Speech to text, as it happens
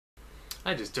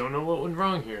I just don't know what went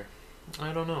wrong here.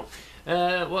 I don't know.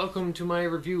 Welcome to my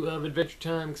review of Adventure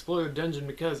Time Explore the Dungeon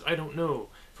because I don't know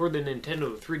for the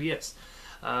Nintendo 3DS.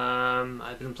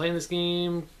 I've been playing this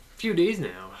game a few days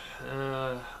now.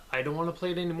 I don't want to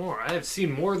play it anymore. I have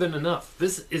seen more than enough.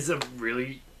 This is a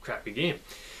really crappy game.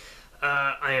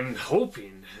 I am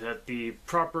hoping that the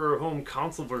proper home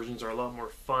console versions are a lot more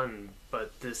fun,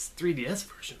 but this 3DS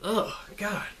version, oh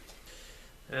god.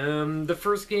 The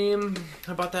first game,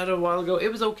 I bought that a while ago.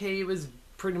 It was okay. It was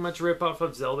pretty much a rip-off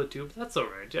of Zelda 2, but that's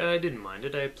alright. I didn't mind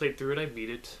it. I played through it. I beat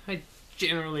it. I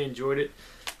generally enjoyed it.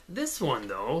 This one,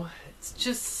 though, it's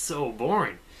just so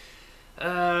boring.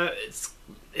 It's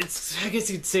I guess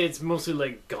you'd say it's mostly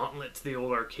like Gauntlet, the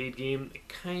old arcade game. It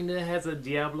kind of has a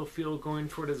Diablo feel going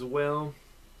for it as well.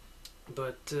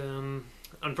 But,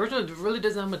 unfortunately, it really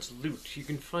doesn't have much loot. You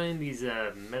can find these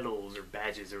medals or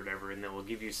badges or whatever, and they will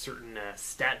give you certain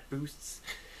stat boosts.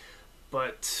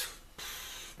 But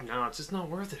no, it's just not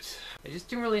worth it. I just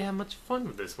didn't really have much fun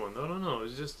with this one, though. I don't know. It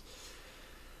was just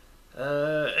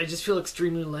I just feel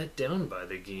extremely let down by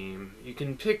the game. You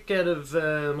can pick out of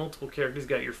multiple characters. You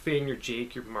got your Finn, your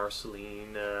Jake, your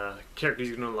Marceline. Characters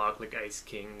you can unlock like Ice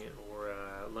King or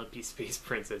Lumpy Space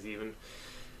Princess even.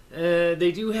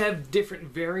 They do have different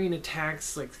varying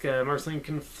attacks, like Marceline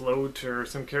can float, or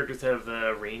some characters have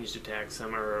ranged attacks,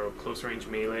 some are close range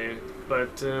melee,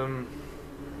 but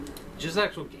just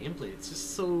actual gameplay, it's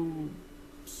just so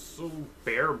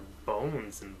bare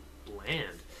bones and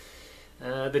bland.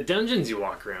 The dungeons you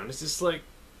walk around, it's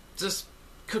just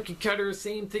cookie cutter,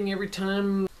 same thing every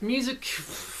time. Music,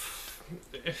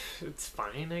 it's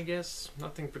fine, I guess,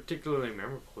 nothing particularly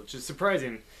memorable, which is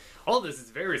surprising. All this is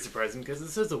very surprising because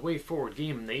this is a way forward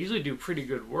game and they usually do pretty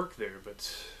good work there,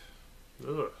 but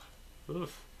ugh.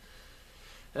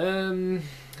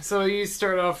 So you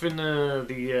start off in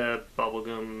the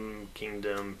Bubblegum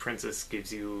Kingdom. Princess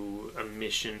gives you a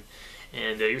mission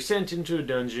and you're sent into a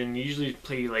dungeon. You usually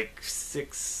play like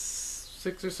six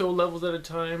or so levels at a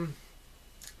time.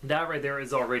 That right there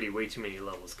is already way too many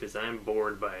levels because I'm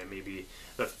bored by maybe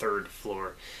the third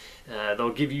floor. They'll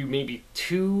give you maybe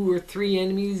 2 or 3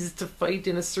 enemies to fight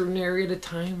in a certain area at a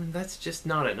time, and that's just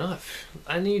not enough.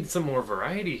 I need some more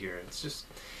variety here. It's just,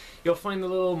 you'll find the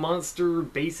little monster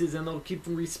bases and they'll keep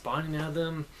respawning at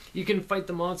them. You can fight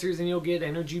the monsters and you'll get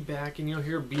energy back, and you'll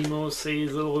hear BMO say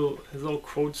his little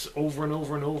quotes over and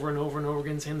over and over and over and over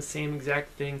again, saying the same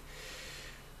exact thing.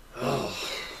 Oh.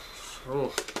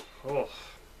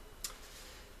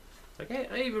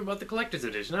 Like, I even bought the collector's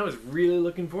edition. I was really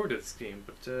looking forward to this game,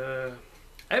 but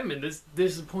I haven't been this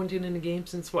disappointed in a game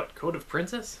since, what, Code of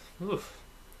Princess? Oof.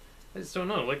 I just don't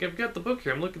know. Like, I've got the book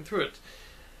here. I'm looking through it.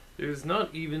 There's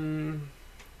not even...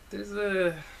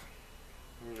 No,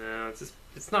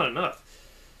 it's not enough.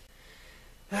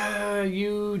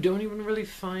 You don't even really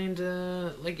find,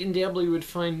 like in Diablo you would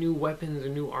find new weapons or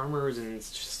new armors and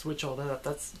just switch all that up.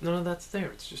 None of that's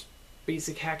there. It's just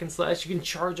basic hack and slash. You can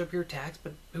charge up your attacks,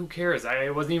 but who cares? I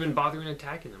wasn't even bothering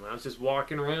attacking them. I was just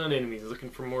walking around enemies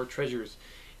looking for more treasures.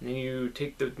 And then you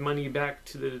take the money back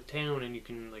to the town and you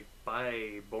can like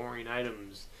buy boring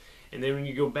items. And then when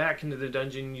you go back into the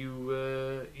dungeon,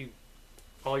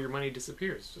 all your money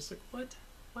disappears. Just like, what?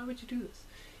 Why would you do this?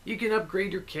 You can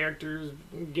upgrade your characters,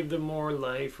 give them more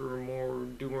life or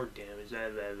do more damage,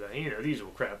 you know, the usual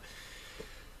crap.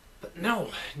 But no,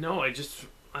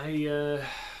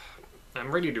 I'm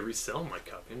ready to resell my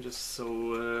copy. I'm just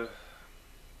so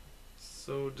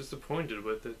disappointed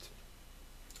with it.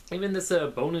 Even this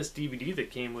bonus DVD that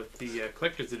came with the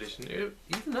collector's edition,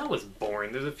 even that was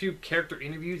boring. There's a few character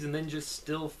interviews and then just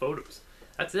still photos.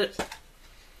 That's it.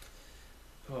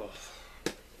 Oh,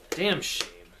 damn shame.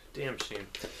 Damn shame.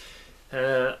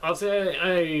 I'll say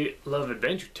I love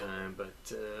Adventure Time,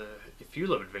 but if you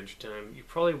love Adventure Time, you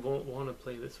probably won't want to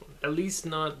play this one. At least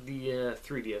not the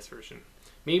 3DS version.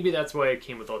 Maybe that's why it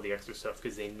came with all the extra stuff,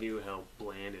 because they knew how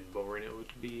bland and boring it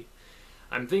would be.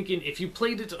 I'm thinking if you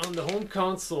played it on the home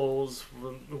consoles,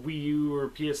 Wii U or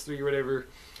PS3 or whatever,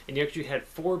 and you actually had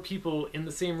 4 people in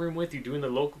the same room with you doing the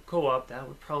local co-op, that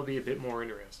would probably be a bit more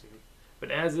interesting.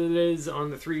 But as it is on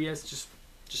the 3DS, just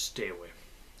stay away.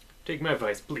 Take my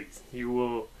advice, please. You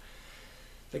will...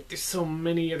 Like, there's so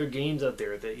many other games out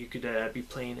there that you could be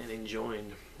playing and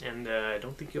enjoying. And I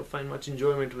don't think you'll find much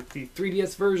enjoyment with the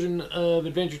 3DS version of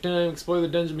Adventure Time Explore the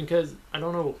Dungeon because, I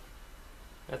don't know,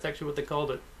 that's actually what they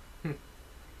called it.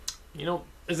 You know,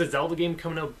 there's a Zelda game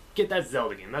coming out. Get that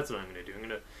Zelda game. That's what I'm going to do. I'm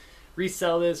going to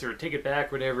resell this or take it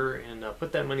back, whatever, and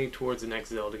put that money towards the next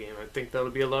Zelda game. I think that'll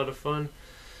be a lot of fun.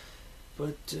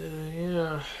 But,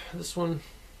 yeah, this one...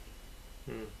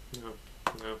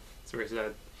 No, it's very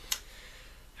sad.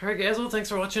 Alright guys, well thanks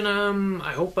for watching.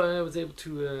 I hope I was able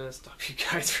to stop you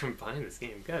guys from buying this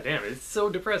game. God damn it, it's so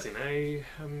depressing.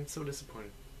 I'm so disappointed.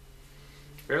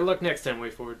 Better luck next time, way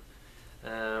forward.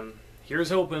 Here's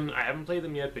hoping, I haven't played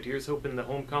them yet, but here's hoping the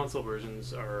home console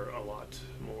versions are a lot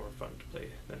more fun to play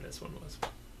than this one was.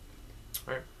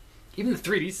 Alright. Even the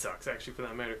 3D sucks, actually, for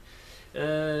that matter.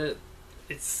 It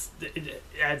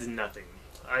adds nothing.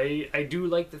 I do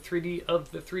like the 3D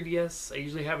of the 3DS. I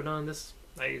usually have it on this.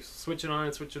 I switch it on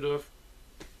and switch it off.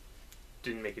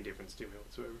 Didn't make a difference to me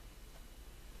whatsoever.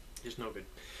 Just no good.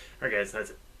 Alright guys,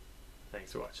 that's it.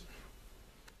 Thanks for watching.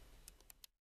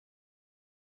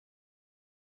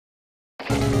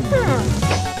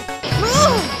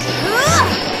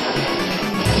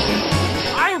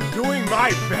 I am doing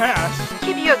my best.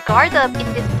 Keep your guard up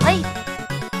in this place.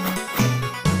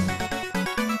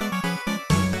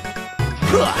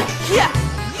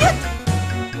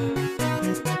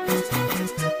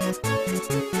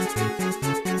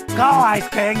 Go, Ice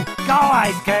King! Go,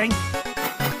 Ice King!